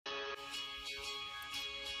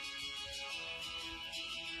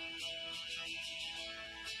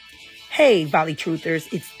Hey, Volley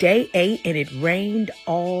Truthers, it's day 8 and it rained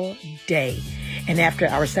all day. And after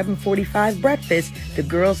our 7:45 breakfast, the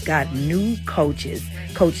girls got new coaches,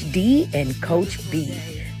 Coach D and Coach B.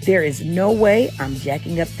 There is no way I'm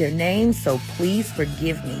jacking up their names, so please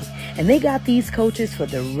forgive me. And they got these coaches for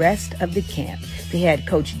the rest of the camp. They had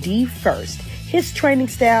Coach D first. His training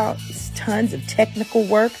style is tons of technical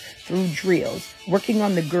work through drills, working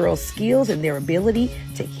on the girls' skills and their ability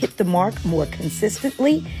to hit the mark more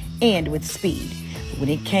consistently and with speed. When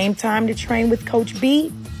it came time to train with Coach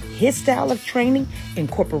B, his style of training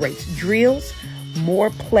incorporates drills,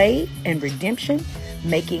 more play and redemption,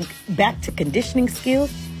 making back to conditioning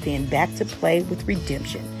skills, then back to play with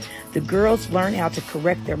redemption. The girls learn how to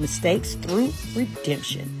correct their mistakes through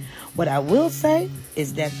redemption. What I will say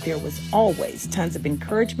is that there was always tons of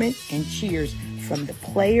encouragement and cheers from the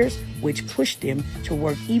players, which pushed them to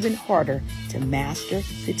work even harder to master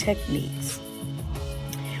the techniques.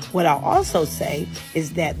 What I'll also say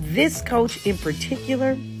is that this coach in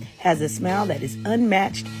particular has a smile that is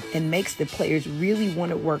unmatched and makes the players really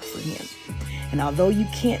want to work for him. And although you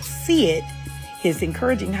can't see it, his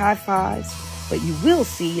encouraging high fives, but you will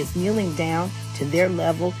see his kneeling down to their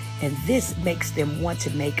level, and this makes them want to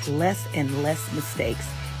make less and less mistakes.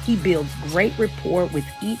 He builds great rapport with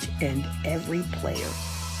each and every player.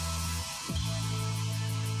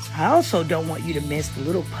 I also don't want you to miss the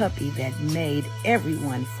little puppy that made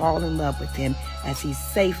everyone fall in love with him as he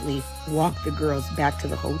safely walked the girls back to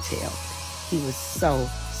the hotel. He was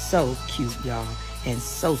so cute, y'all, and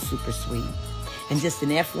so super sweet. And just an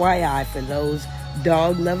FYI for those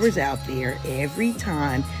dog lovers out there, every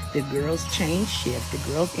time the girls changed shift,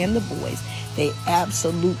 the girls and the boys, they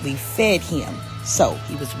absolutely fed him. So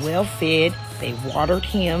he was well fed, they watered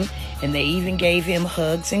him, and they even gave him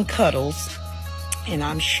hugs and cuddles. And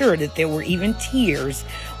I'm sure that there were even tears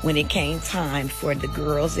when it came time for the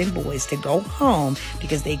girls and boys to go home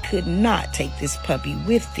because they could not take this puppy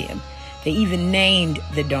with them. They even named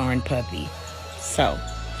the darn puppy. So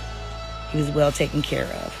he was well taken care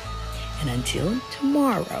of. And until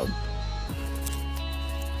tomorrow,